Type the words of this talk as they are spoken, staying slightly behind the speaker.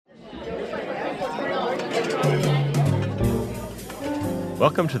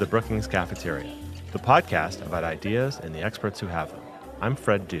Welcome to the Brookings Cafeteria, the podcast about ideas and the experts who have them. I'm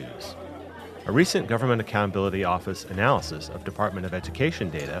Fred Dews. A recent Government Accountability Office analysis of Department of Education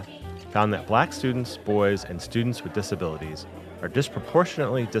data found that Black students, boys, and students with disabilities are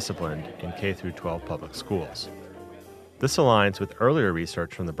disproportionately disciplined in K-12 public schools. This aligns with earlier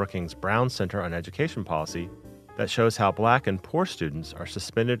research from the Brookings Brown Center on Education Policy that shows how Black and poor students are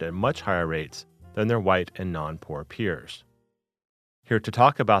suspended at much higher rates than their white and non-poor peers. Here to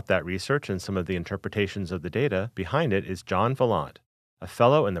talk about that research and some of the interpretations of the data behind it is John Vallant, a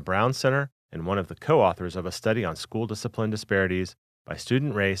fellow in the Brown Center and one of the co-authors of a study on school discipline disparities by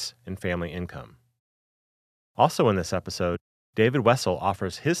student race and family income. Also in this episode, David Wessel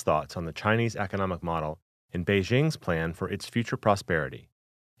offers his thoughts on the Chinese economic model and Beijing's plan for its future prosperity.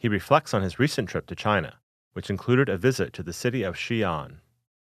 He reflects on his recent trip to China, which included a visit to the city of Xi'an.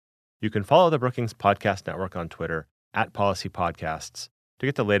 You can follow the Brookings Podcast Network on Twitter @PolicyPodcasts to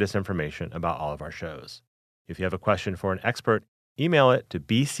get the latest information about all of our shows. If you have a question for an expert, email it to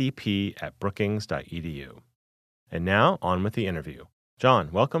bcp@brookings.edu. And now, on with the interview.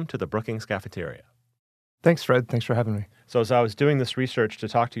 John, welcome to the Brookings Cafeteria. Thanks, Fred. Thanks for having me. So as I was doing this research to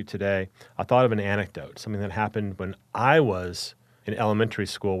talk to you today, I thought of an anecdote, something that happened when I was in elementary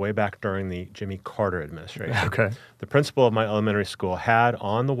school way back during the Jimmy Carter administration. Okay. The principal of my elementary school had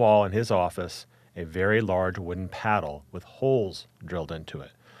on the wall in his office a very large wooden paddle with holes drilled into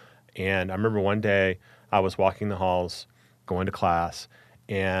it. And I remember one day I was walking the halls, going to class,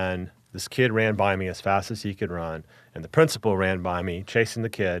 and this kid ran by me as fast as he could run, and the principal ran by me, chasing the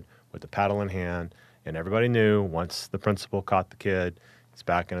kid with the paddle in hand, and everybody knew once the principal caught the kid, he's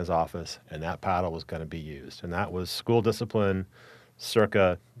back in his office, and that paddle was going to be used. And that was school discipline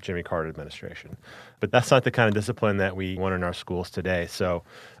circa Jimmy Carter administration. But that's not the kind of discipline that we want in our schools today. So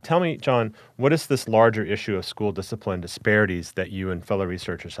tell me, John, what is this larger issue of school discipline disparities that you and fellow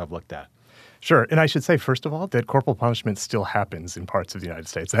researchers have looked at? Sure. And I should say, first of all, that corporal punishment still happens in parts of the United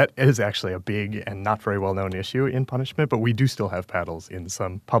States. That is actually a big and not very well-known issue in punishment, but we do still have paddles in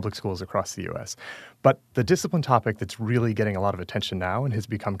some public schools across the U.S. But the discipline topic that's really getting a lot of attention now and has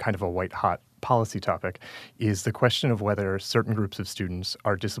become kind of a white-hot policy topic is the question of whether certain groups of students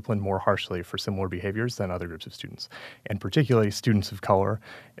are disciplined more harshly for similar behaviors than other groups of students, and particularly students of color,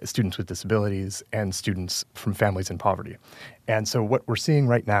 students with disabilities, and students from families in poverty. And so what we're seeing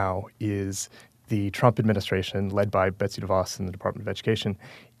right now is the Trump administration, led by Betsy DeVos in the Department of Education,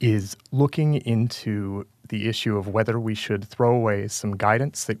 is looking into the issue of whether we should throw away some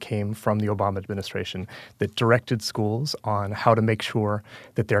guidance that came from the Obama administration that directed schools on how to make sure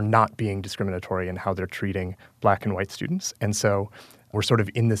that they're not being discriminatory in how they're treating Black and white students. And so we're sort of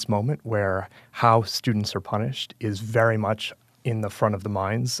in this moment where how students are punished is very much in the front of the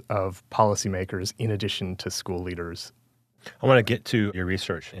minds of policymakers in addition to school leaders. I want to get to your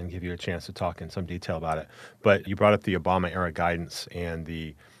research and give you a chance to talk in some detail about it. But you brought up the Obama-era guidance and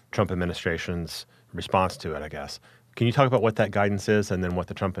the Trump administration's response to it, I guess. Can you talk about what that guidance is and then what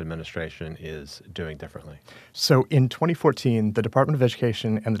the Trump administration is doing differently? So in 2014, the Department of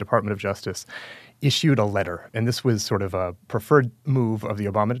Education and the Department of Justice issued a letter, and this was sort of a preferred move of the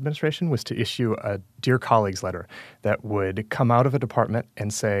Obama administration, was to issue a Dear Colleagues letter that would come out of a department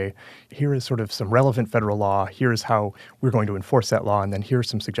and say, here is sort of some relevant federal law, here is how we're going to enforce that law, and then here are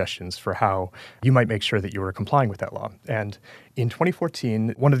some suggestions for how you might make sure that you are complying with that law. And in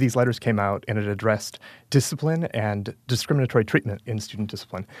 2014, one of these letters came out, and it addressed discipline and discriminatory treatment in student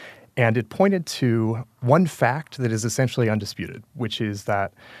discipline. And it pointed to one fact that is essentially undisputed, which is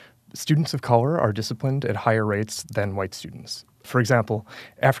that students of color are disciplined at higher rates than white students. For example,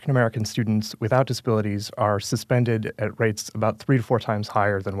 African-American students without disabilities are suspended at rates about 3 to 4 times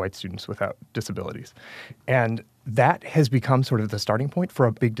higher than white students without disabilities. And that has become sort of the starting point for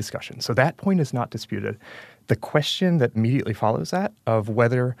a big discussion. So that point is not disputed. The question that immediately follows that of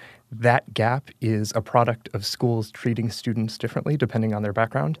whether that gap is a product of schools treating students differently depending on their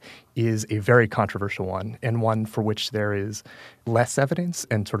background is a very controversial one, and one for which there is less evidence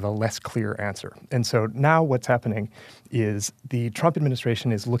and sort of a less clear answer. And so now what's happening is the Trump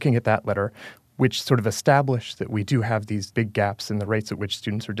administration is looking at that letter, which sort of established that we do have these big gaps in the rates at which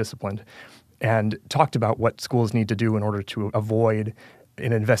students are disciplined, and talked about what schools need to do in order to avoid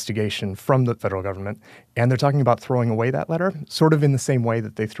an investigation from the federal government. And they're talking about throwing away that letter, sort of in the same way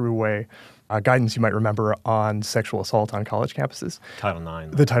that they threw away guidance you might remember on sexual assault on college campuses. Title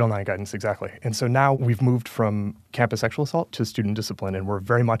IX. The Title IX guidance, exactly. And so now we've moved from campus sexual assault to student discipline, and we're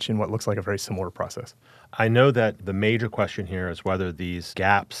very much in what looks like a very similar process. I know that the major question here is whether these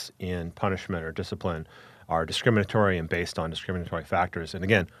gaps in punishment or discipline are discriminatory and based on discriminatory factors. And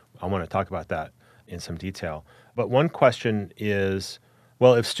again, I want to talk about that in some detail. But one question is,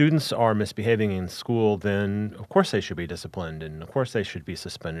 well, if students are misbehaving in school, then of course they should be disciplined and of course they should be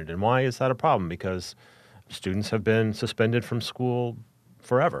suspended. And why is that a problem? Because students have been suspended from school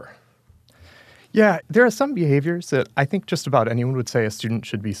forever. Yeah, there are some behaviors that I think just about anyone would say a student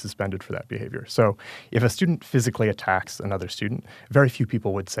should be suspended for that behavior. So if a student physically attacks another student, very few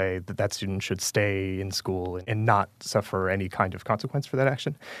people would say that that student should stay in school and not suffer any kind of consequence for that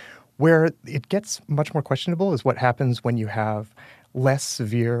action. Where it gets much more questionable is what happens when you have less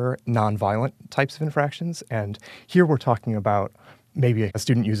severe nonviolent types of infractions. And here we're talking about maybe a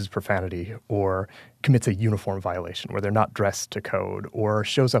student uses profanity or commits a uniform violation where they're not dressed to code or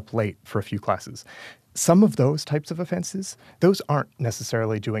shows up late for a few classes. Some of those types of offenses, those aren't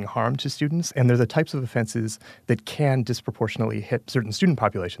necessarily doing harm to students, and they're the types of offenses that can disproportionately hit certain student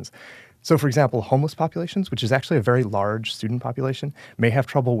populations. So, for example, homeless populations, which is actually a very large student population, may have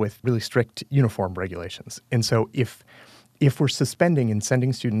trouble with really strict uniform regulations. And so if we're suspending and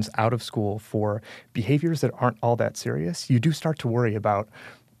sending students out of school for behaviors that aren't all that serious, you do start to worry about,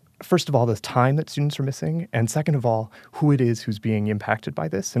 first of all, the time that students are missing, and second of all, who it is who's being impacted by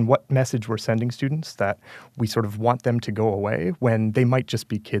this and what message we're sending students that we sort of want them to go away when they might just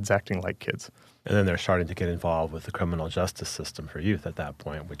be kids acting like kids. And then they're starting to get involved with the criminal justice system for youth at that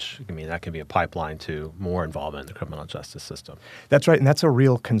point, which, I mean, that can be a pipeline to more involvement in the criminal justice system. That's right, and that's a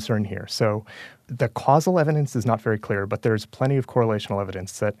real concern here. So the causal evidence is not very clear, but there's plenty of correlational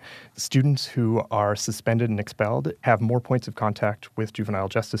evidence that students who are suspended and expelled have more points of contact with juvenile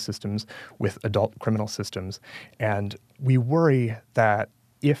justice systems, with adult criminal systems. And we worry that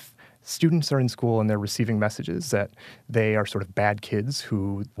if students are in school and they're receiving messages that they are sort of bad kids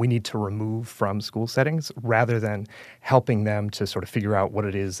who we need to remove from school settings, rather than helping them to sort of figure out what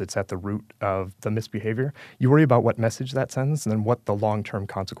it is that's at the root of the misbehavior, you worry about what message that sends and then what the long-term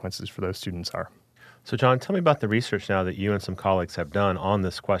consequences for those students are. So, John, tell me about the research now that you and some colleagues have done on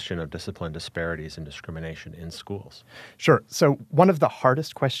this question of discipline disparities and discrimination in schools. Sure. So one of the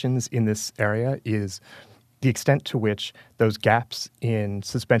hardest questions in this area is the extent to which those gaps in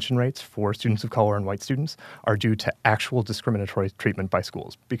suspension rates for students of color and white students are due to actual discriminatory treatment by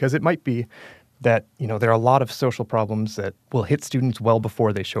schools. Because it might be that, there are a lot of social problems that will hit students well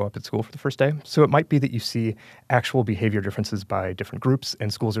before they show up at school for the first day. So it might be that you see actual behavior differences by different groups,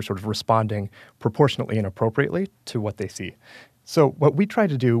 and schools are sort of responding proportionately and appropriately to what they see. So what we tried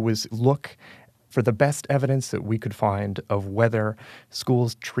to do was look for the best evidence that we could find of whether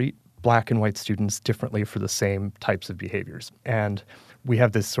schools treat Black and white students differently for the same types of behaviors. And we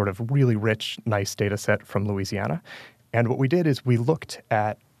have this sort of really rich, nice data set from Louisiana. And what we did is we looked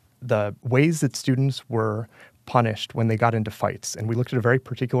at the ways that students were punished when they got into fights. And we looked at a very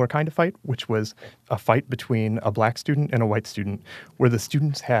particular kind of fight, which was a fight between a Black student and a white student, where the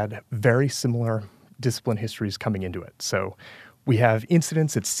students had very similar discipline histories coming into it. So we have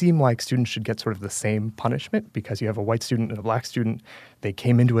incidents that seem like students should get sort of the same punishment because you have a white student and a Black student. They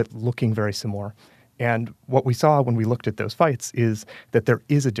came into it looking very similar. And what we saw when we looked at those fights is that there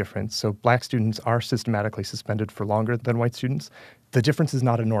is a difference. So Black students are systematically suspended for longer than white students. The difference is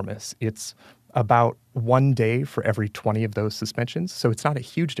not enormous. It's about 1 day for every 20 of those suspensions. So it's not a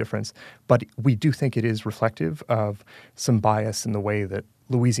huge difference, but we do think it is reflective of some bias in the way that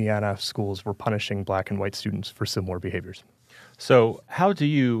Louisiana schools were punishing Black and white students for similar behaviors. So how do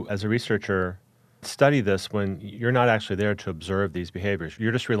you, as a researcher, study this when you're not actually there to observe these behaviors?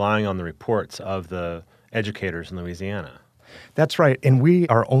 You're just relying on the reports of the educators in Louisiana. That's right. And we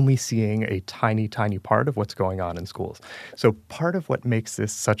are only seeing a tiny, tiny part of what's going on in schools. So part of what makes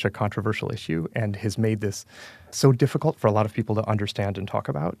this such a controversial issue and has made this so difficult for a lot of people to understand and talk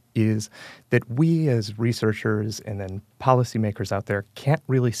about is that we as researchers and then policymakers out there can't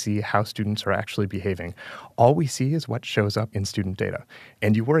really see how students are actually behaving. All we see is what shows up in student data,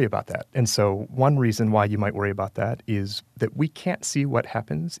 and you worry about that. And so one reason why you might worry about that is that we can't see what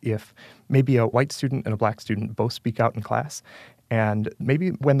happens if maybe a white student and a Black student both speak out in class. And maybe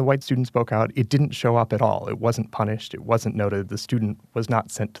when the white student spoke out, it didn't show up at all. It wasn't punished. It wasn't noted. The student was not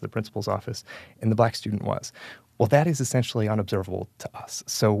sent to the principal's office, and the Black student was. Well, that is essentially unobservable to us.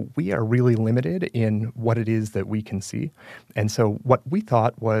 So we are really limited in what it is that we can see. And so what we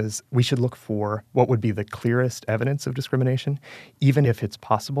thought was we should look for what would be the clearest evidence of discrimination, even if it's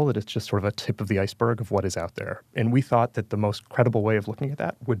possible that it's just sort of a tip of the iceberg of what is out there. And we thought that the most credible way of looking at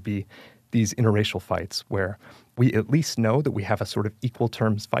that would be these interracial fights where we at least know that we have a sort of equal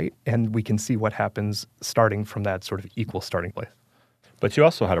terms fight, and we can see what happens starting from that sort of equal starting place. But you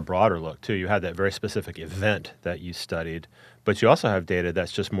also had a broader look, too. You had that very specific event that you studied, but you also have data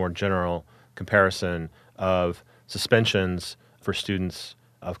that's just more general comparison of suspensions for students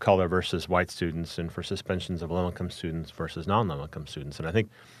of color versus white students and for suspensions of low-income students versus non-low-income students. And I think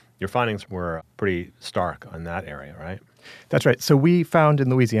your findings were pretty stark on that area, right? That's right. So we found in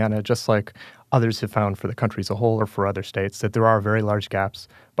Louisiana, just like others have found for the country as a whole or for other states, that there are very large gaps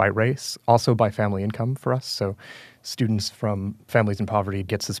by race, also by family income for us. So students from families in poverty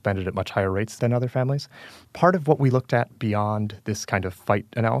get suspended at much higher rates than other families. Part of what we looked at beyond this kind of fight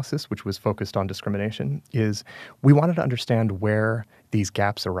analysis, which was focused on discrimination, is we wanted to understand where these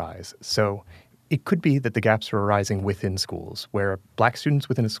gaps arise. So it could be that the gaps are arising within schools, where black students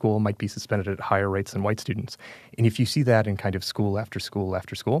within a school might be suspended at higher rates than white students. And if you see that in kind of school after school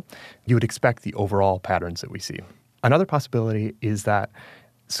after school, you would expect the overall patterns that we see. Another possibility is that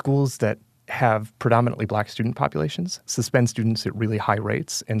schools that have predominantly black student populations suspend students at really high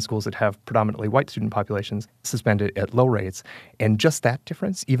rates, and schools that have predominantly white student populations suspend it at low rates. And just that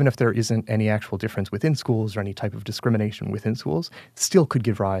difference, even if there isn't any actual difference within schools or any type of discrimination within schools, still could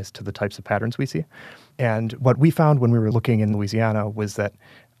give rise to the types of patterns we see. And what we found when we were looking in Louisiana was that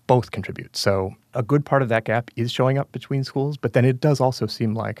both contribute. So a good part of that gap is showing up between schools, but then it does also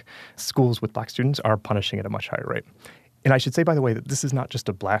seem like schools with black students are punishing at a much higher rate. And I should say, by the way, that this is not just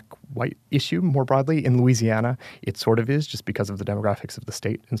a black-white issue more broadly. In Louisiana, it sort of is just because of the demographics of the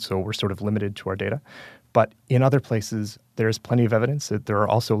state, and so we're sort of limited to our data. But in other places, there's plenty of evidence that there are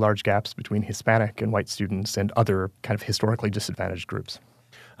also large gaps between Hispanic and white students and other kind of historically disadvantaged groups.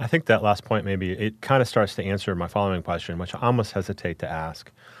 I think that last point, maybe it kind of starts to answer my following question, which I almost hesitate to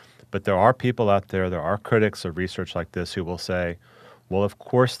ask. But there are people out there are critics of research like this who will say, well, of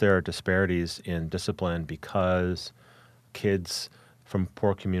course there are disparities in discipline because kids from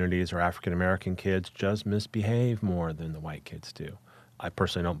poor communities or African-American kids just misbehave more than the white kids do. I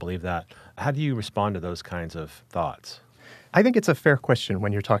personally don't believe that. How do you respond to those kinds of thoughts? I think it's a fair question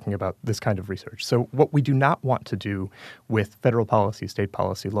when you're talking about this kind of research. So what we do not want to do with federal policy, state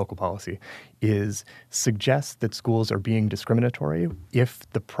policy, local policy is suggest that schools are being discriminatory if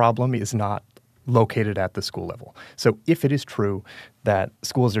the problem is not located at the school level. So if it is true that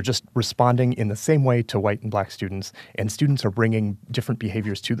schools are just responding in the same way to white and black students, and students are bringing different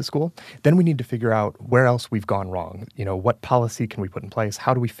behaviors to the school, then we need to figure out where else we've gone wrong. You know, what policy can we put in place?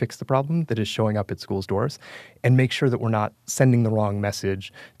 How do we fix the problem that is showing up at schools' doors? And make sure that we're not sending the wrong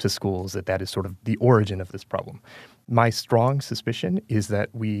message to schools that is sort of the origin of this problem. My strong suspicion is that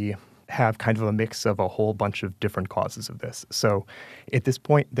we have kind of a mix of a whole bunch of different causes of this. So at this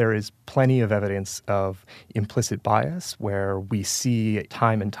point, there is plenty of evidence of implicit bias where we see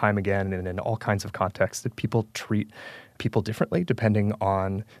time and time again and in all kinds of contexts that people treat people differently depending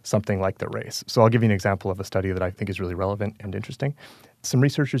on something like their race. So I'll give you an example of a study that I think is really relevant and interesting. Some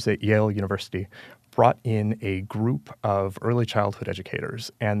researchers at Yale University brought in a group of early childhood educators,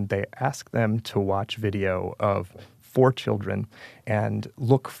 and they asked them to watch video of 4 children and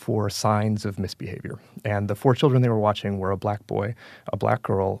look for signs of misbehavior. And the 4 children they were watching were a black boy, a black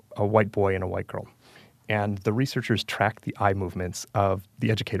girl, a white boy, and a white girl. And the researchers tracked the eye movements of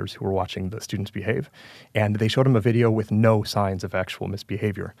the educators who were watching the students behave. And they showed them a video with no signs of actual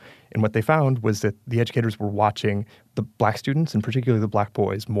misbehavior. And what they found was that the educators were watching the black students, and particularly the black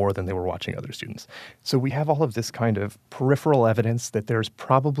boys, more than they were watching other students. So we have all of this kind of peripheral evidence that there's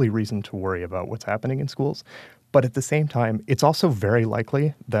probably reason to worry about what's happening in schools. But at the same time, it's also very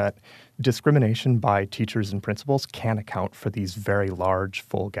likely that discrimination by teachers and principals can account for these very large,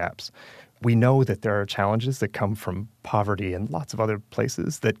 full gaps. We know that there are challenges that come from poverty and lots of other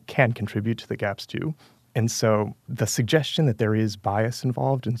places that can contribute to the gaps too. And so the suggestion that there is bias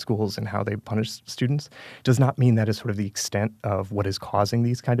involved in schools and how they punish students does not mean that is sort of the extent of what is causing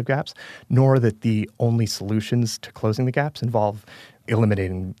these kind of gaps, nor that the only solutions to closing the gaps involve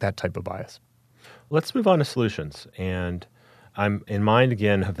eliminating that type of bias. Let's move on to solutions. And I'm in mind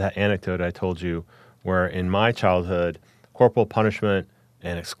again of that anecdote I told you where in my childhood, corporal punishment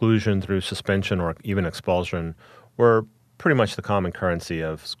and exclusion through suspension or even expulsion were pretty much the common currency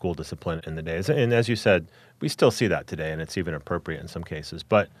of school discipline in the days. And as you said, we still see that today, and it's even appropriate in some cases.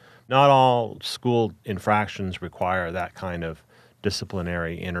 But not all school infractions require that kind of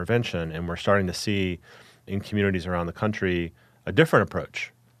disciplinary intervention. And we're starting to see in communities around the country a different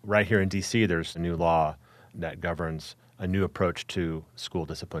approach. Right here in D.C., there's a new law that governs a new approach to school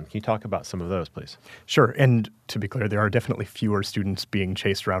discipline. Can you talk about some of those, please? Sure. And to be clear, there are definitely fewer students being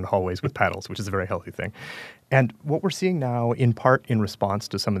chased around hallways with paddles, which is a very healthy thing. And what we're seeing now, in part in response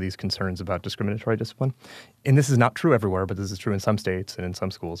to some of these concerns about discriminatory discipline, and this is not true everywhere, but this is true in some states and in some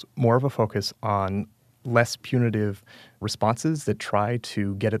schools, more of a focus on less punitive responses that try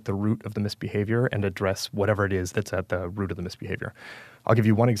to get at the root of the misbehavior and address whatever it is that's at the root of the misbehavior. I'll give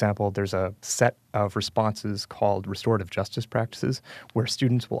you one example. There's a set of responses called restorative justice practices, where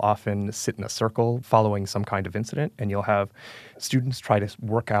students will often sit in a circle following some kind of incident, and you'll have students try to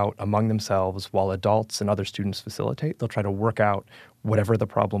work out among themselves while adults and other students facilitate. They'll try to work out whatever the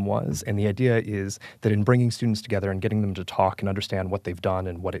problem was. And the idea is that in bringing students together and getting them to talk and understand what they've done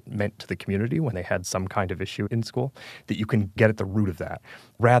and what it meant to the community when they had some kind of issue in school, that you can get at the root of that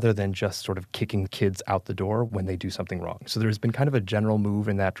rather than just sort of kicking kids out the door when they do something wrong. So there's been kind of a general move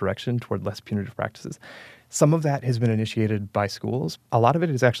in that direction toward less punitive practices. Some of that has been initiated by schools. A lot of it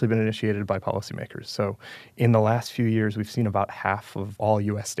has actually been initiated by policymakers. So in the last few years, we've seen about half of all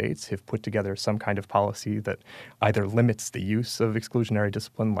U.S. states have put together some kind of policy that either limits the use of exclusionary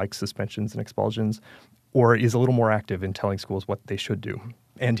discipline like suspensions and expulsions, or is a little more active in telling schools what they should do.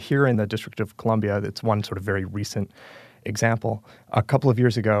 And here in the District of Columbia, it's one sort of very recent example. A couple of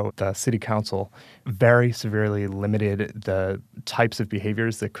years ago, the city council very severely limited the types of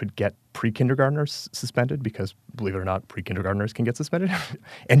behaviors that could get pre-kindergartners suspended because, believe it or not, pre-kindergartners can get suspended.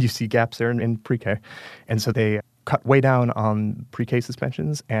 And you see gaps there in pre-K. And so they cut way down on pre-K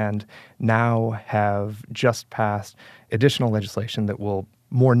suspensions and now have just passed additional legislation that will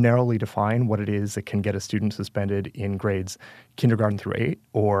more narrowly define what it is that can get a student suspended in grades kindergarten through 8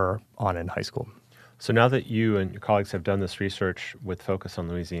 or on in high school. So now that you and your colleagues have done this research with focus on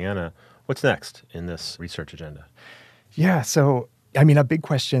Louisiana, what's next in this research agenda? Yeah, so a big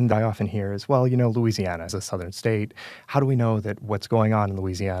question that I often hear is, well, Louisiana is a southern state. How do we know that what's going on in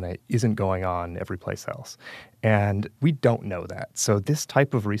Louisiana isn't going on every place else? And we don't know that. So this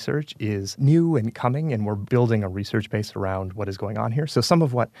type of research is new and coming, and we're building a research base around what is going on here. So some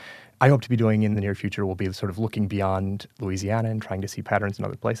of what I hope to be doing in the near future will be sort of looking beyond Louisiana and trying to see patterns in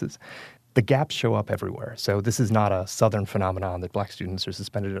other places. The gaps show up everywhere. So this is not a Southern phenomenon that Black students are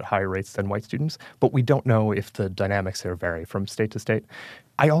suspended at higher rates than white students, but we don't know if the dynamics there vary from state to state.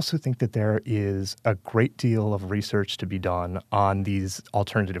 I also think that there is a great deal of research to be done on these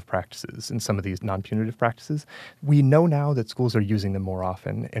alternative practices and some of these non-punitive practices. We know now that schools are using them more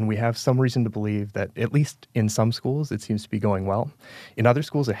often, and we have some reason to believe that at least in some schools it seems to be going well. In other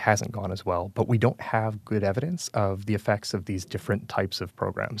schools it hasn't gone as well, but we don't have good evidence of the effects of these different types of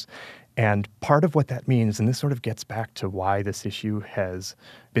programs. And part of what that means, and this sort of gets back to why this issue has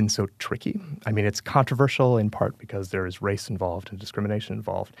been so tricky. It's controversial in part because there is race involved and discrimination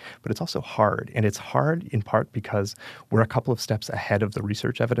involved, but it's also hard. And it's hard in part because we're a couple of steps ahead of the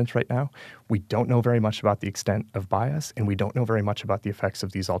research evidence right now. We don't know very much about the extent of bias, and we don't know very much about the effects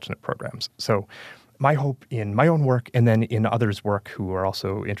of these alternate programs. So my hope in my own work and then in others' work who are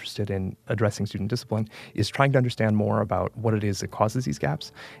also interested in addressing student discipline is trying to understand more about what it is that causes these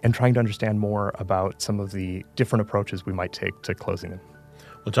gaps and trying to understand more about some of the different approaches we might take to closing them.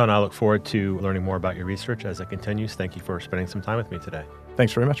 Well, John, I look forward to learning more about your research as it continues. Thank you for spending some time with me today.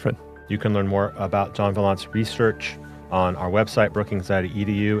 Thanks very much, Fred. You can learn more about John Vallant's research on our website,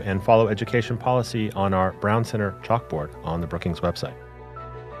 brookings.edu, and follow education policy on our Brown Center chalkboard on the Brookings website.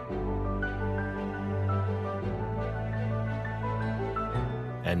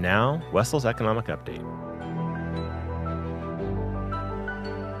 And now, Wessel's Economic Update.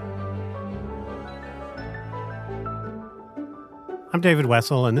 I'm David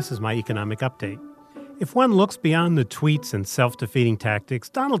Wessel, and this is my Economic Update. If one looks beyond the tweets and self-defeating tactics,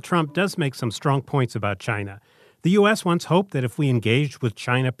 Donald Trump does make some strong points about China. The U.S. once hoped that if we engaged with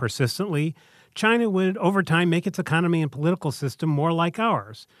China persistently, China would, over time, make its economy and political system more like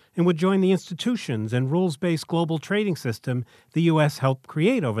ours and would join the institutions and rules-based global trading system the U.S. helped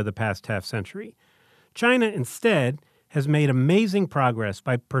create over the past half-century. China, instead, has made amazing progress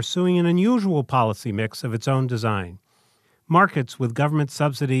by pursuing an unusual policy mix of its own design. Markets with government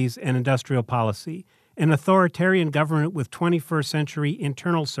subsidies and industrial policy, an authoritarian government with 21st century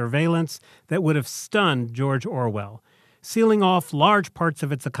internal surveillance that would have stunned George Orwell, sealing off large parts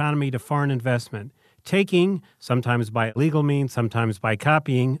of its economy to foreign investment, taking, sometimes by legal means, sometimes by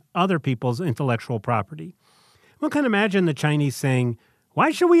copying, other people's intellectual property. One can imagine the Chinese saying,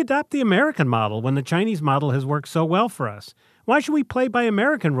 "Why should we adopt the American model when the Chinese model has worked so well for us? Why should we play by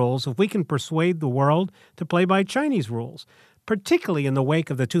American rules if we can persuade the world to play by Chinese rules?" Particularly in the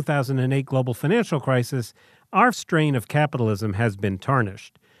wake of the 2008 global financial crisis, our strain of capitalism has been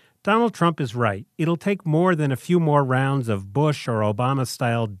tarnished. Donald Trump is right. It'll take more than a few more rounds of Bush or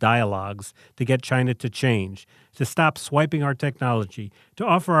Obama-style dialogues to get China to change, to stop swiping our technology, to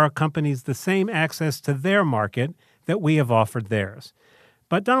offer our companies the same access to their market that we have offered theirs.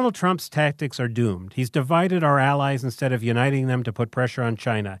 But Donald Trump's tactics are doomed. He's divided our allies instead of uniting them to put pressure on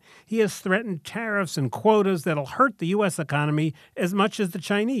China. He has threatened tariffs and quotas that'll hurt the U.S. economy as much as the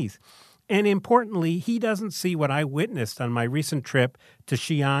Chinese. And importantly, he doesn't see what I witnessed on my recent trip to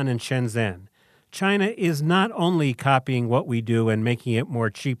Xi'an and Shenzhen. China is not only copying what we do and making it more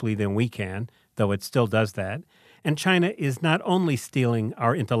cheaply than we can, though it still does that, and China is not only stealing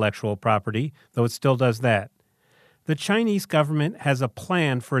our intellectual property, though it still does that. The Chinese government has a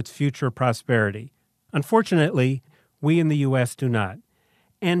plan for its future prosperity. Unfortunately, we in the U.S. do not.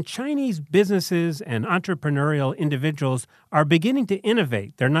 And Chinese businesses and entrepreneurial individuals are beginning to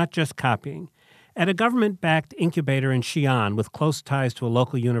innovate. They're not just copying. At a government-backed incubator in Xi'an with close ties to a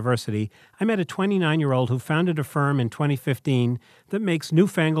local university, I met a 29-year-old who founded a firm in 2015 that makes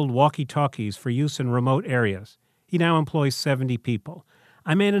newfangled walkie-talkies for use in remote areas. He now employs 70 people.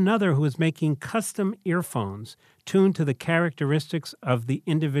 I met another who is making custom earphones tuned to the characteristics of the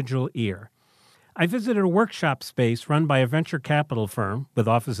individual ear. I visited a workshop space run by a venture capital firm with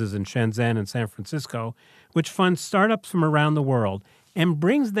offices in Shenzhen and San Francisco, which funds startups from around the world and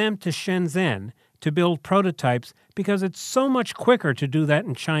brings them to Shenzhen to build prototypes because it's so much quicker to do that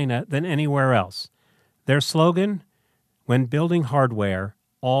in China than anywhere else. Their slogan, when building hardware,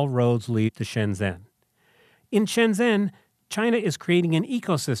 all roads lead to Shenzhen. In Shenzhen, China is creating an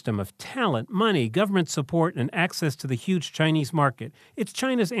ecosystem of talent, money, government support, and access to the huge Chinese market. It's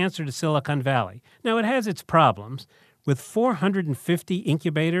China's answer to Silicon Valley. Now, it has its problems. With 450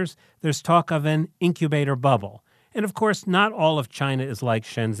 incubators, there's talk of an incubator bubble. And of course, not all of China is like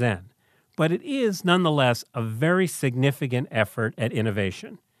Shenzhen. But it is, nonetheless, a very significant effort at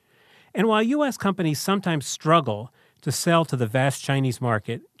innovation. And while U.S. companies sometimes struggle to sell to the vast Chinese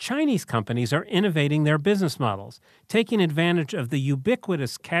market, Chinese companies are innovating their business models, taking advantage of the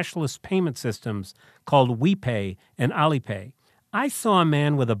ubiquitous cashless payment systems called WePay and Alipay. I saw a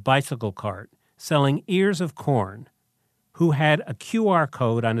man with a bicycle cart selling ears of corn who had a QR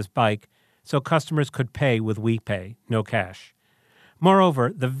code on his bike so customers could pay with WePay, no cash.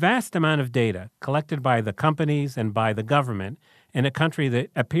 Moreover, the vast amount of data collected by the companies and by the government in a country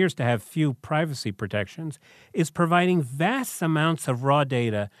that appears to have few privacy protections is providing vast amounts of raw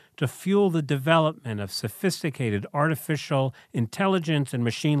data to fuel the development of sophisticated artificial intelligence and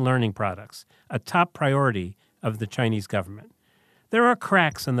machine learning products, a top priority of the Chinese government. There are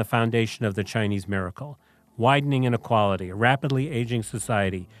cracks in the foundation of the Chinese miracle: widening inequality, a rapidly aging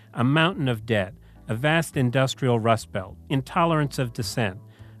society, a mountain of debt, a vast industrial rust belt, intolerance of dissent,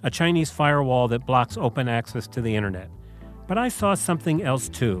 a Chinese firewall that blocks open access to the internet. But I saw something else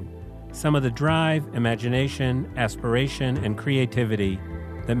too, some of the drive, imagination, aspiration, and creativity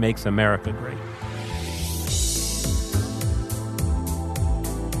that makes America great.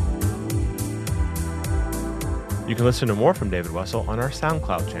 You can listen to more from David Wessel on our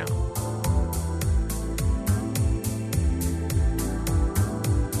SoundCloud channel.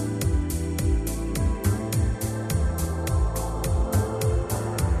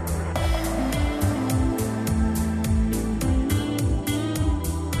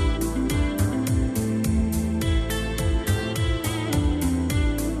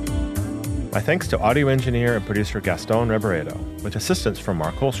 My thanks to audio engineer and producer Gaston Reboredo, with assistance from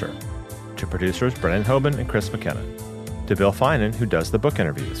Mark Holscher, to producers Brennan Hoban and Chris McKenna, to Bill Finan, who does the book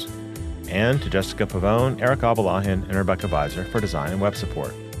interviews, and to Jessica Pavone, Eric Abalahin, and Rebecca Beiser for design and web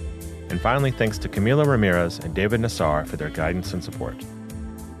support. And finally, thanks to Camila Ramirez and David Nassar for their guidance and support.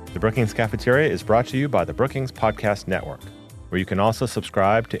 The Brookings Cafeteria is brought to you by the Brookings Podcast Network, where you can also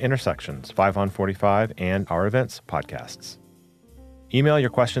subscribe to Intersections, 5 on 45, and our events podcasts. Email your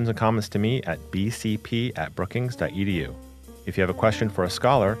questions and comments to me at bcp@brookings.edu. If you have a question for a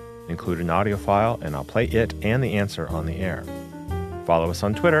scholar, include an audio file and I'll play it and the answer on the air. Follow us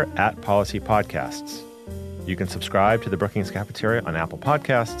on Twitter @PolicyPodcasts. You can subscribe to the Brookings Cafeteria on Apple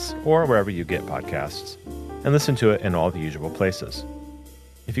Podcasts or wherever you get podcasts, and listen to it in all the usual places.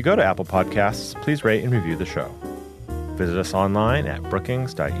 If you go to Apple Podcasts, please rate and review the show. Visit us online at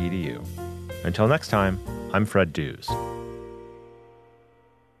brookings.edu. Until next time, I'm Fred Dews.